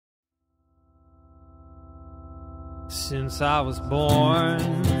since I was born.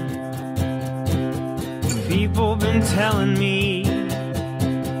 People been telling me,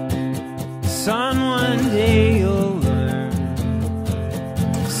 son, one day you'll learn.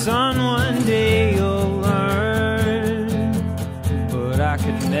 Son, one day you'll learn. But I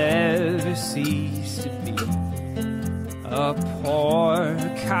could never cease to be a poor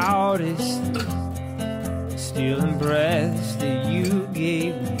cowardice, stealing breaths that you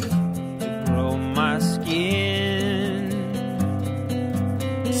gave me to grow my skin.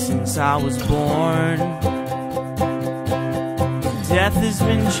 Since I was born, death has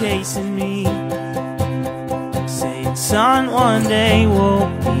been chasing me, saying, son, one day we'll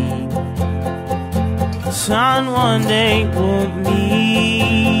meet. Son, one day we'll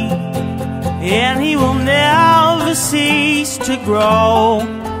meet. And he will never cease to grow,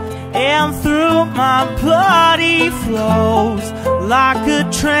 and through my blood he flows like a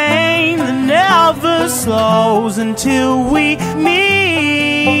train that never slows until we meet.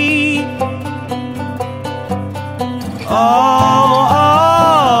 Oh, oh,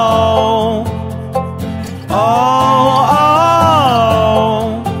 oh,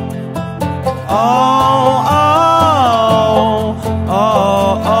 oh, oh,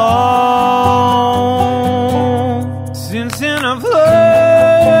 oh, oh. Since then I've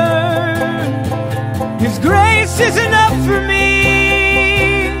learned His grace is enough for me.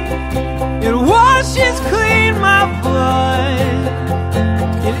 It washes clean my blood,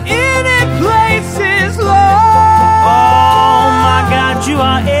 and in it places love. Oh my God, you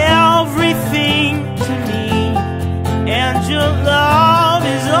are everything to me, and your love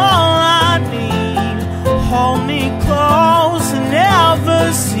is all I need. Hold me close and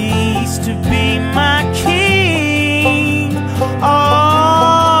never cease to be my king. Oh,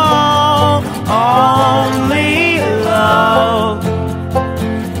 only love,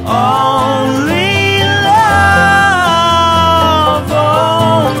 only love,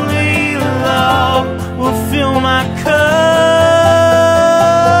 only love will fill my cup.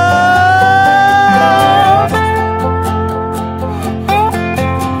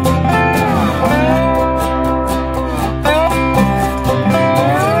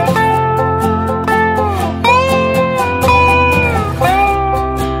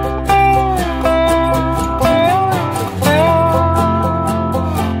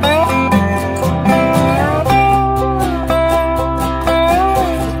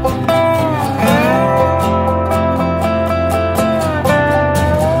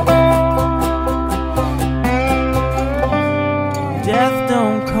 Death,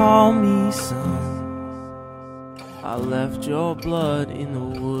 don't call me son. I left your blood in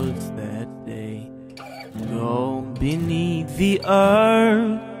the woods that day. Go beneath the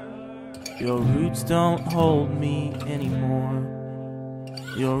earth. Your roots don't hold me anymore.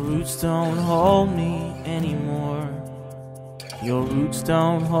 Your roots don't hold me anymore. Your roots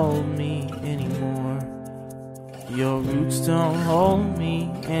don't hold me anymore. Your roots don't hold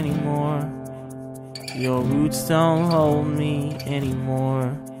me anymore. Your roots don't hold me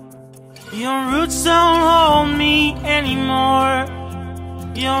anymore. Your roots don't hold me anymore.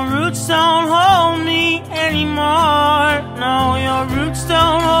 Your roots don't hold me anymore. No, your roots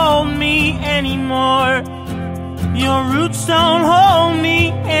don't hold me anymore. Your roots don't hold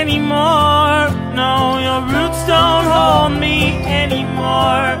me anymore. No, your roots don't hold me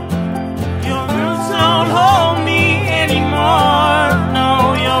anymore. Your roots don't hold me anymore.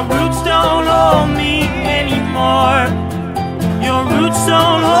 No, your roots don't hold me anymore. Your roots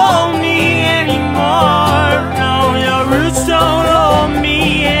don't hold me anymore. No, your roots don't hold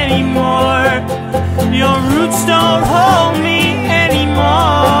me anymore. Your roots don't hold